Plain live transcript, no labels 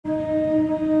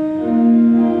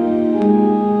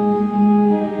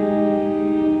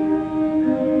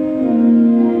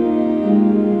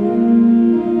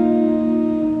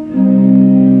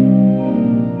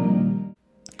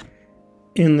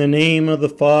In the name of the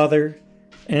Father,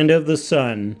 and of the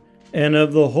Son, and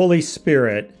of the Holy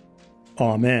Spirit.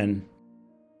 Amen.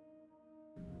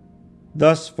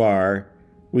 Thus far,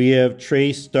 we have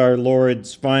traced our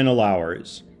Lord's final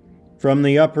hours, from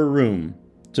the upper room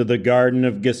to the Garden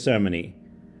of Gethsemane,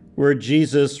 where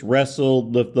Jesus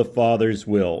wrestled with the Father's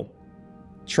will,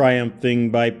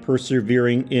 triumphing by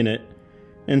persevering in it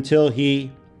until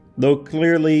he, though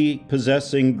clearly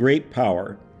possessing great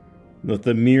power, with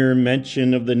the mere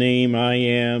mention of the name I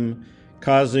Am,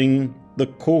 causing the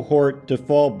cohort to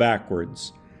fall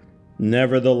backwards,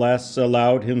 nevertheless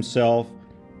allowed himself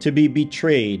to be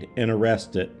betrayed and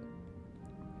arrested.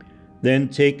 Then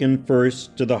taken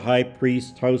first to the high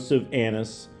priest's house of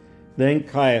Annas, then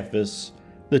Caiaphas,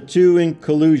 the two in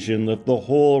collusion with the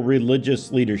whole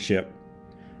religious leadership,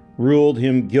 ruled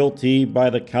him guilty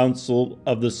by the council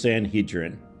of the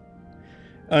Sanhedrin.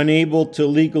 Unable to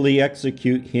legally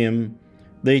execute him,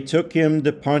 they took him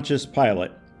to Pontius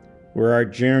Pilate, where our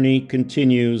journey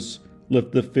continues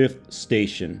with the fifth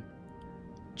station,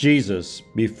 Jesus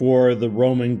before the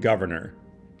Roman governor.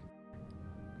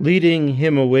 Leading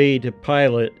him away to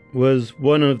Pilate was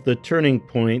one of the turning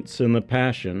points in the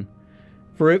Passion,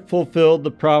 for it fulfilled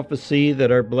the prophecy that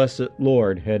our blessed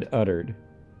Lord had uttered.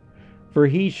 For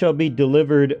he shall be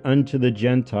delivered unto the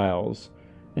Gentiles,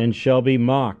 and shall be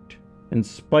mocked, and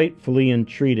spitefully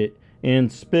entreated, and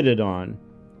spitted on.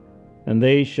 And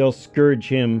they shall scourge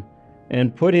him,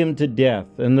 and put him to death,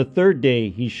 and the third day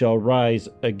he shall rise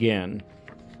again.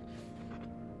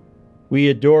 We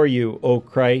adore you, O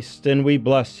Christ, and we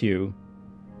bless you,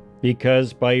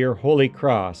 because by your holy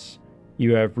cross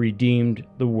you have redeemed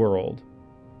the world.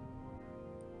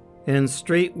 And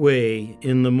straightway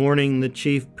in the morning the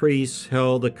chief priests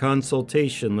held a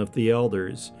consultation with the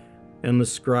elders, and the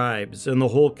scribes, and the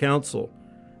whole council,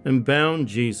 and bound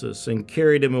Jesus, and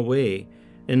carried him away,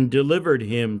 and delivered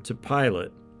him to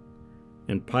Pilate.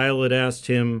 And Pilate asked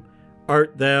him,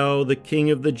 Art thou the King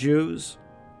of the Jews?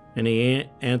 And he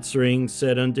answering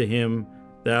said unto him,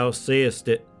 Thou sayest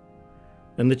it.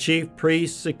 And the chief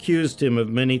priests accused him of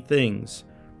many things,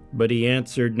 but he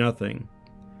answered nothing.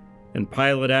 And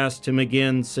Pilate asked him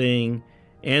again, saying,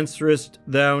 Answerest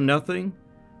thou nothing?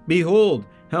 Behold,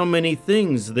 how many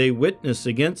things they witness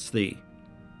against thee.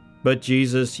 But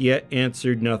Jesus yet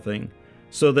answered nothing,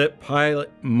 so that Pilate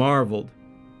marveled.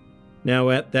 Now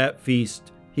at that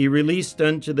feast he released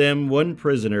unto them one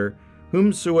prisoner,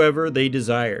 whomsoever they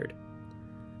desired.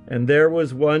 And there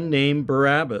was one named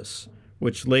Barabbas,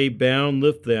 which lay bound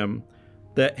with them,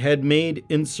 that had made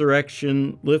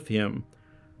insurrection with him,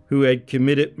 who had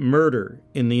committed murder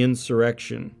in the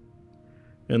insurrection.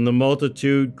 And the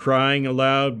multitude, crying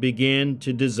aloud, began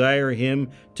to desire him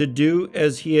to do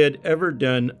as he had ever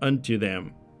done unto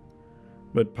them.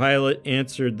 But Pilate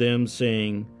answered them,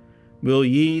 saying, Will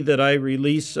ye that I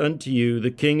release unto you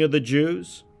the King of the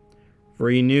Jews? For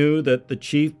he knew that the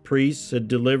chief priests had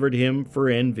delivered him for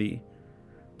envy.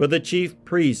 But the chief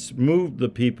priests moved the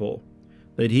people,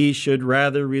 that he should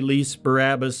rather release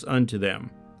Barabbas unto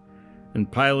them. And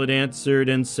Pilate answered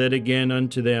and said again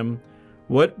unto them,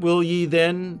 What will ye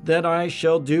then that I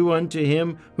shall do unto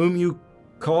him whom you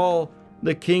call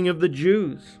the King of the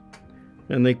Jews?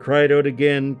 And they cried out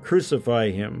again,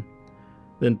 Crucify him.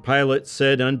 Then Pilate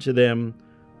said unto them,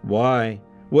 Why,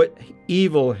 what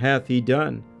evil hath he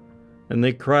done? And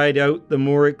they cried out the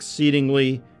more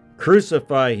exceedingly,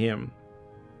 Crucify him.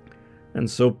 And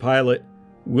so Pilate,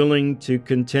 willing to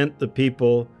content the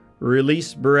people,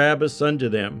 released Barabbas unto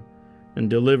them, and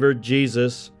delivered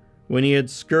Jesus, when he had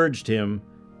scourged him,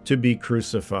 to be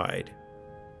crucified.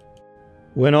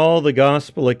 When all the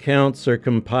gospel accounts are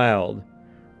compiled,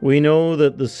 we know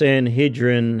that the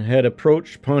Sanhedrin had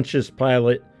approached Pontius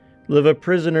Pilate with a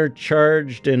prisoner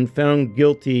charged and found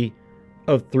guilty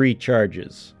of 3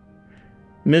 charges: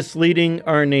 misleading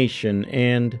our nation,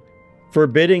 and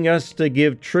forbidding us to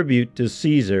give tribute to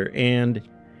Caesar, and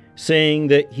saying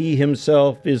that he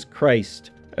himself is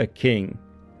Christ, a king.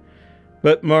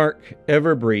 But Mark,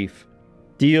 ever brief,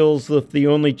 deals with the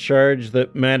only charge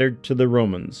that mattered to the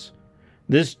Romans.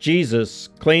 This Jesus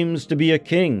claims to be a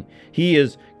king. He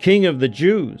is King of the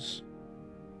Jews.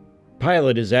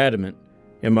 Pilate is adamant.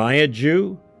 Am I a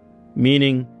Jew?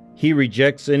 Meaning he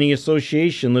rejects any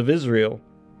association with Israel.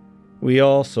 We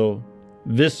also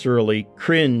viscerally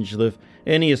cringe with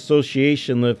any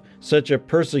association with such a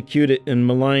persecuted and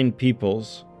maligned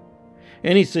peoples.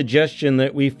 Any suggestion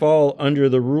that we fall under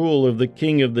the rule of the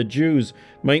King of the Jews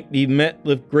might be met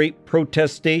with great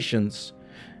protestations.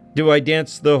 Do I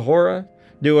dance the hora?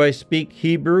 Do I speak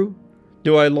Hebrew?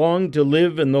 Do I long to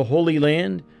live in the Holy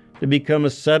Land, to become a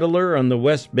settler on the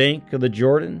west bank of the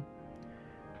Jordan?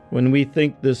 When we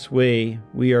think this way,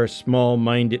 we are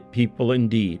small-minded people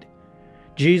indeed.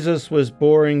 Jesus was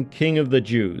born King of the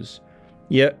Jews,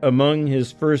 yet among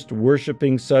his first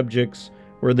worshiping subjects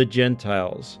were the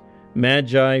Gentiles,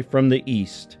 Magi from the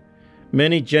east.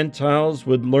 Many Gentiles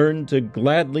would learn to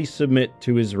gladly submit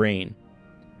to his reign.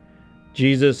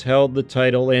 Jesus held the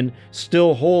title and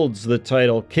still holds the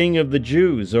title King of the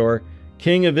Jews or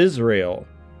King of Israel.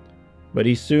 But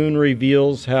he soon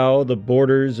reveals how the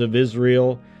borders of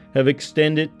Israel have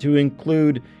extended to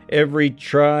include every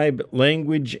tribe,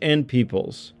 language, and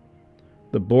peoples.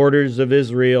 The borders of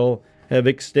Israel have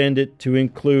extended to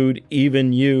include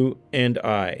even you and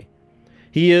I.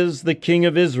 He is the King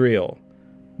of Israel,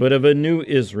 but of a new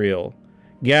Israel,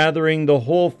 gathering the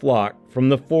whole flock from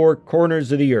the four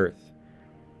corners of the earth.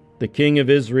 The King of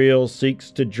Israel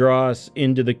seeks to draw us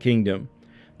into the kingdom.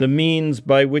 The means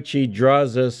by which he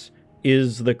draws us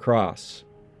is the cross.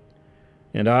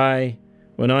 And I,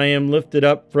 when I am lifted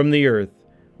up from the earth,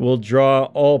 will draw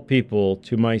all people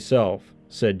to myself,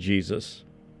 said Jesus.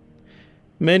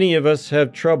 Many of us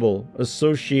have trouble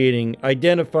associating,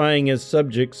 identifying as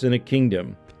subjects in a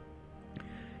kingdom.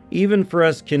 Even for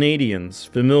us Canadians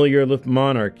familiar with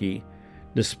monarchy,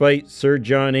 despite Sir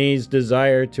John A.'s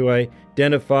desire to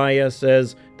identify us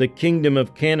as the Kingdom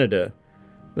of Canada,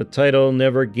 the title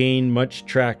never gained much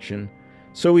traction,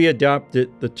 so we adopted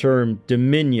the term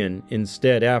dominion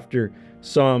instead after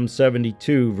Psalm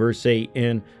 72, verse 8,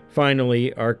 and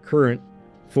finally our current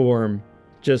form,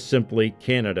 just simply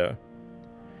Canada.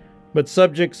 But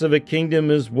subjects of a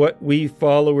kingdom is what we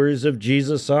followers of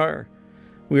Jesus are.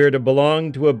 We are to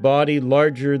belong to a body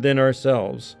larger than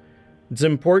ourselves. It's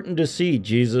important to see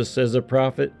Jesus as a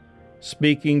prophet,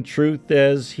 speaking truth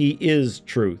as he is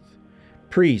truth,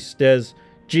 priest as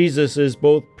Jesus is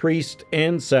both priest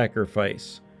and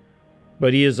sacrifice.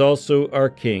 But he is also our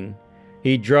king.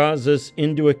 He draws us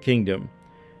into a kingdom.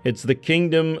 It's the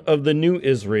kingdom of the new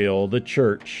Israel, the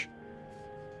church.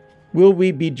 Will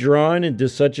we be drawn into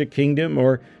such a kingdom,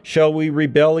 or shall we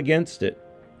rebel against it?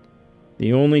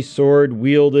 The only sword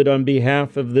wielded on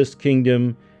behalf of this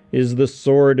kingdom is the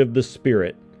sword of the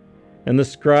Spirit. And the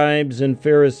scribes and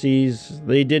Pharisees,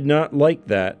 they did not like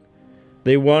that.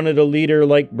 They wanted a leader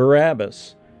like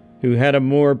Barabbas, who had a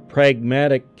more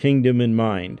pragmatic kingdom in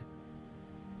mind.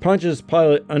 Pontius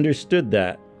Pilate understood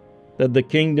that the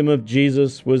kingdom of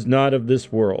Jesus was not of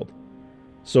this world.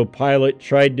 So Pilate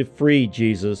tried to free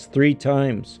Jesus 3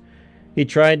 times. He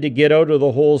tried to get out of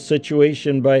the whole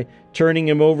situation by turning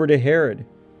him over to Herod.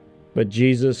 But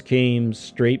Jesus came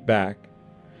straight back.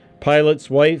 Pilate's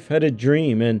wife had a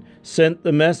dream and sent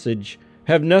the message,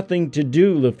 "Have nothing to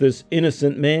do with this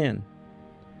innocent man."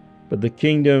 But the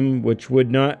kingdom which would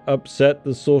not upset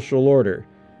the social order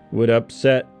would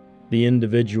upset the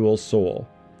individual soul.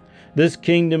 This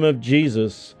kingdom of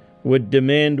Jesus would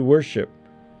demand worship,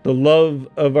 the love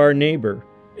of our neighbor,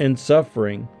 and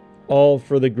suffering, all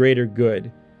for the greater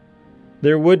good.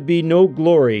 There would be no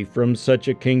glory from such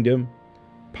a kingdom.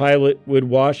 Pilate would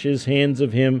wash his hands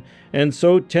of him, and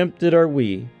so tempted are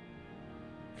we.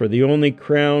 For the only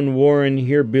crown worn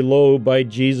here below by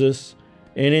Jesus,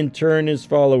 and in turn his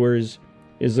followers,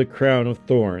 is the crown of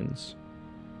thorns.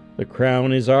 The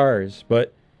crown is ours,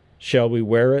 but shall we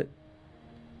wear it?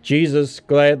 Jesus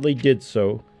gladly did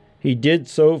so. He did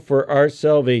so for our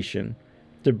salvation,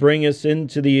 to bring us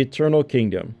into the eternal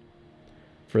kingdom.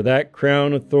 For that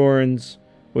crown of thorns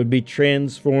would be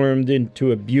transformed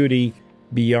into a beauty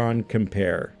beyond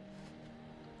compare.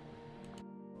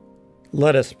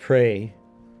 Let us pray.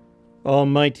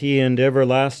 Almighty and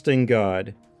everlasting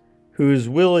God, whose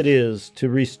will it is to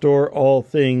restore all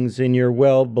things in your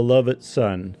well-beloved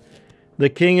Son, the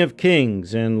King of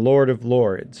kings and Lord of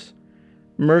lords,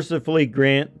 mercifully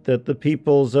grant that the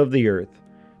peoples of the earth,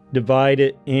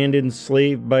 divided and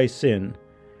enslaved by sin,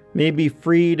 may be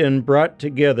freed and brought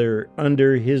together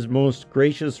under his most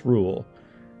gracious rule,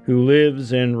 who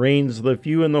lives and reigns with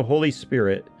you in the Holy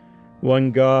Spirit,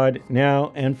 one God,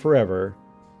 now and forever.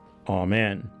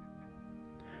 Amen.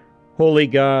 Holy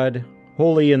God,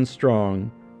 holy and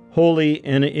strong, holy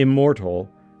and immortal,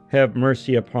 have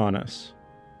mercy upon us.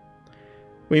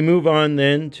 We move on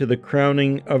then to the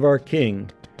crowning of our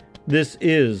King. This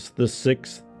is the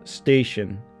 6th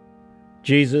station.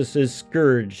 Jesus is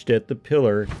scourged at the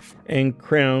pillar and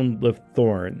crowned with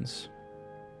thorns.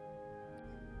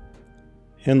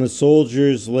 And the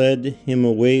soldiers led him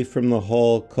away from the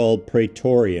hall called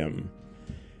Praetorium,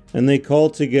 and they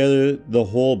called together the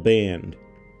whole band.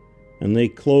 And they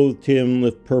clothed him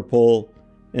with purple,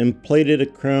 and plaited a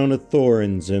crown of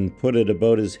thorns, and put it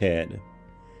about his head,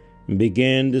 and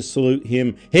began to salute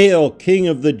him, "Hail, King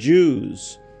of the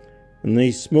Jews!" And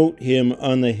they smote him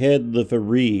on the head with a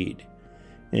reed,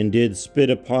 and did spit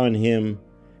upon him,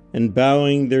 and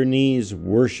bowing their knees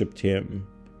worshipped him.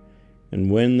 And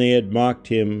when they had mocked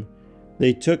him,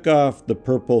 they took off the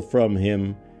purple from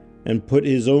him, and put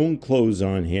his own clothes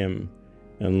on him,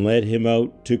 and led him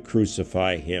out to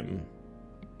crucify him.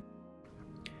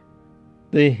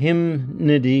 The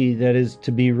hymnody that is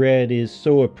to be read is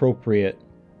so appropriate.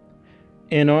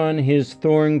 And on his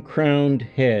thorn-crowned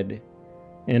head,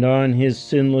 and on his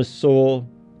sinless soul,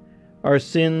 our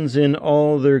sins in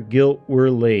all their guilt were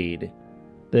laid,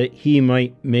 that he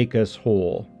might make us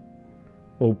whole.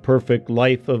 O perfect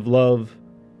life of love.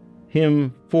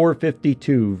 Hymn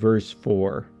 452, verse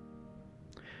 4.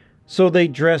 So they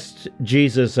dressed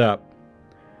Jesus up.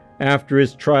 After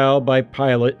his trial by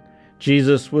Pilate,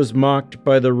 Jesus was mocked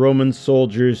by the Roman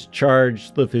soldiers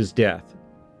charged with his death.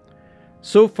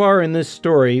 So far in this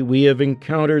story, we have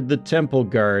encountered the temple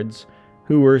guards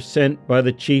who were sent by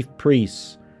the chief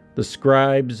priests, the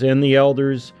scribes, and the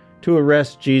elders to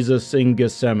arrest Jesus in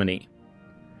Gethsemane.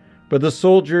 But the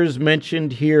soldiers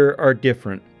mentioned here are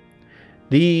different.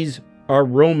 These are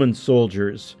Roman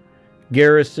soldiers,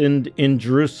 garrisoned in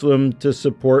Jerusalem to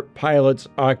support Pilate's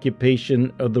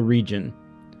occupation of the region.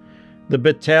 The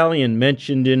battalion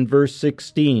mentioned in verse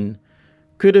 16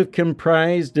 could have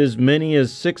comprised as many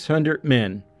as 600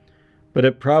 men, but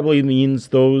it probably means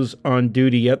those on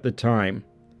duty at the time.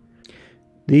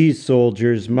 These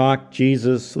soldiers mocked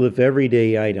Jesus with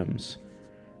everyday items.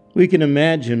 We can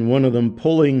imagine one of them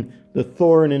pulling the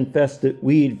thorn-infested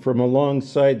weed from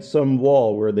alongside some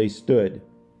wall where they stood.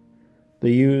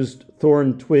 They used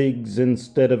thorn twigs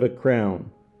instead of a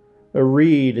crown, a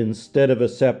reed instead of a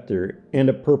scepter, and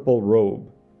a purple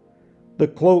robe. The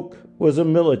cloak was a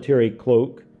military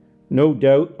cloak, no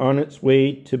doubt on its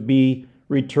way to be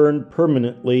returned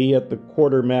permanently at the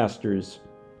quartermaster's,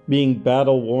 being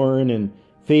battle-worn and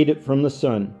faded from the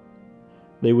sun.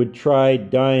 They would try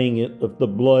dyeing it with the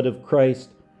blood of Christ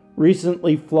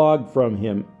recently flogged from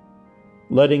him,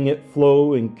 letting it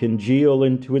flow and congeal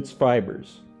into its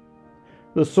fibers.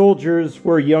 The soldiers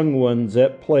were young ones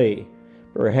at play,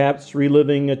 perhaps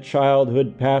reliving a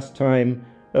childhood pastime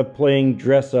of playing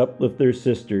dress-up with their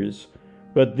sisters,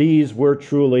 but these were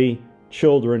truly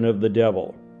children of the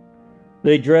devil.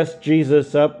 They dressed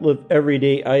Jesus up with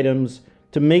everyday items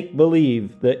to make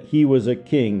believe that he was a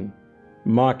king,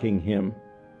 mocking him.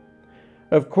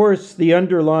 Of course, the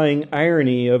underlying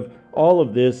irony of all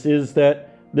of this is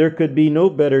that there could be no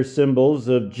better symbols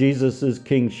of Jesus'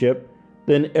 kingship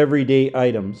than everyday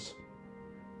items.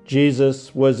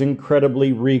 Jesus was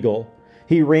incredibly regal.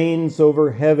 He reigns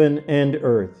over heaven and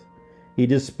earth. He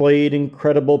displayed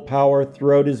incredible power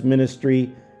throughout his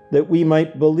ministry that we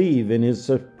might believe in his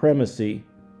supremacy.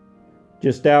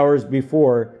 Just hours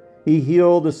before, he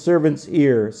healed a servant's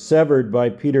ear severed by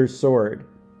Peter's sword.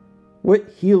 What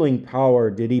healing power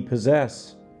did he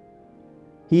possess?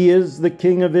 He is the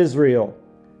King of Israel.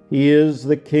 He is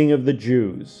the King of the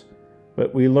Jews.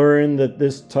 But we learn that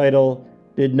this title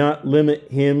did not limit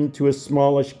him to a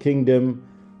smallish kingdom,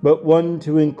 but one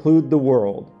to include the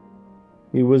world.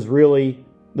 He was really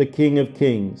the King of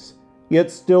Kings, yet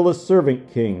still a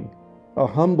servant king, a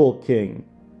humble king,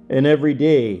 an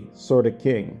everyday sort of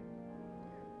king.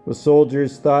 The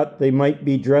soldiers thought they might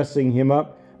be dressing him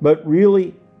up, but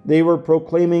really they were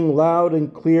proclaiming loud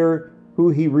and clear who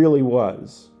he really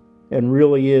was, and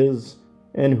really is,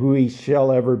 and who he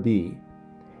shall ever be.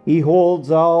 He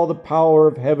holds all the power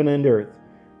of heaven and earth,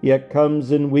 yet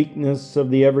comes in weakness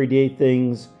of the everyday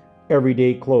things,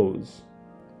 everyday clothes.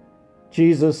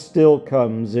 Jesus still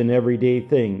comes in everyday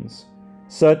things.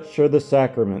 Such are the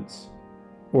sacraments.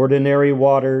 Ordinary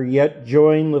water, yet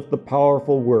joined with the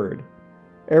powerful word.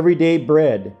 Everyday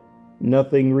bread,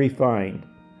 nothing refined.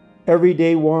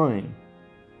 Everyday wine.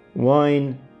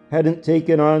 Wine hadn't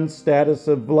taken on status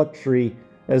of luxury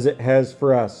as it has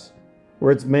for us,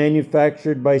 where it's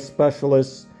manufactured by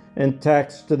specialists and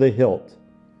taxed to the hilt.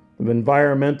 Of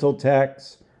environmental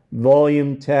tax,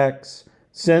 volume tax,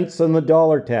 cents on the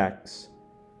dollar tax.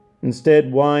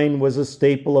 Instead, wine was a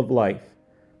staple of life,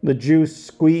 the juice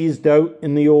squeezed out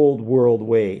in the old world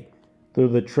way, through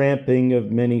the tramping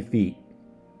of many feet.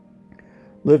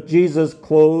 Live Jesus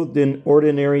clothed in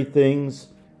ordinary things,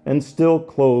 and still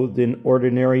clothed in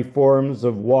ordinary forms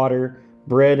of water,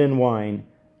 bread, and wine,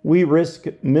 we risk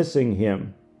missing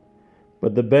him.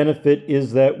 But the benefit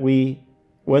is that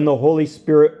when the Holy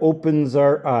Spirit opens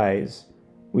our eyes,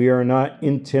 we are not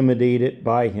intimidated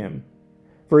by him.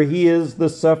 For he is the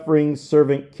suffering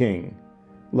servant king.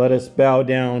 Let us bow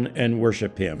down and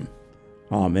worship him.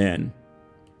 Amen.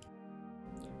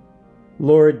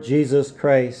 Lord Jesus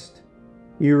Christ,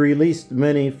 You released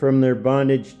many from their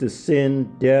bondage to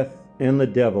sin, death, and the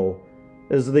devil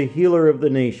as the healer of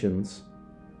the nations.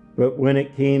 But when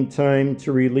it came time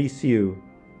to release you,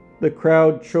 the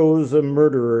crowd chose a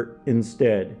murderer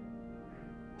instead.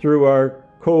 Through our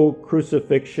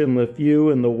co-crucifixion with you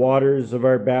in the waters of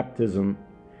our baptism,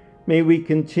 may we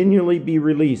continually be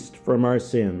released from our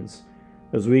sins,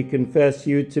 as we confess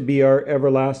you to be our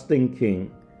everlasting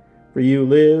King. For you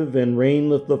live and reign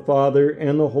with the Father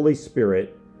and the Holy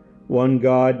Spirit, one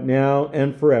God, now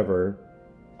and forever.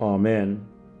 Amen.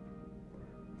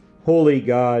 Holy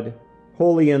God,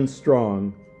 holy and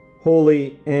strong,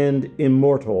 holy and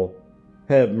immortal,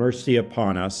 have mercy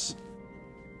upon us.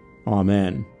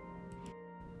 Amen.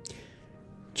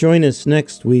 Join us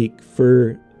next week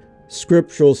for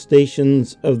Scriptural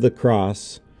Stations of the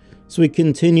Cross, as we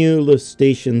continue with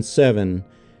Station 7,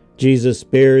 Jesus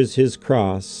bears his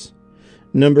cross.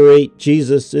 Number 8,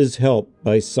 Jesus is helped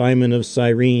by Simon of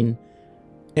Cyrene.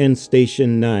 And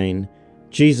Station 9,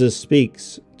 Jesus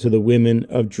speaks to the women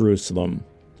of Jerusalem.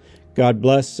 God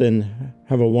bless and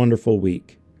have a wonderful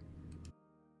week.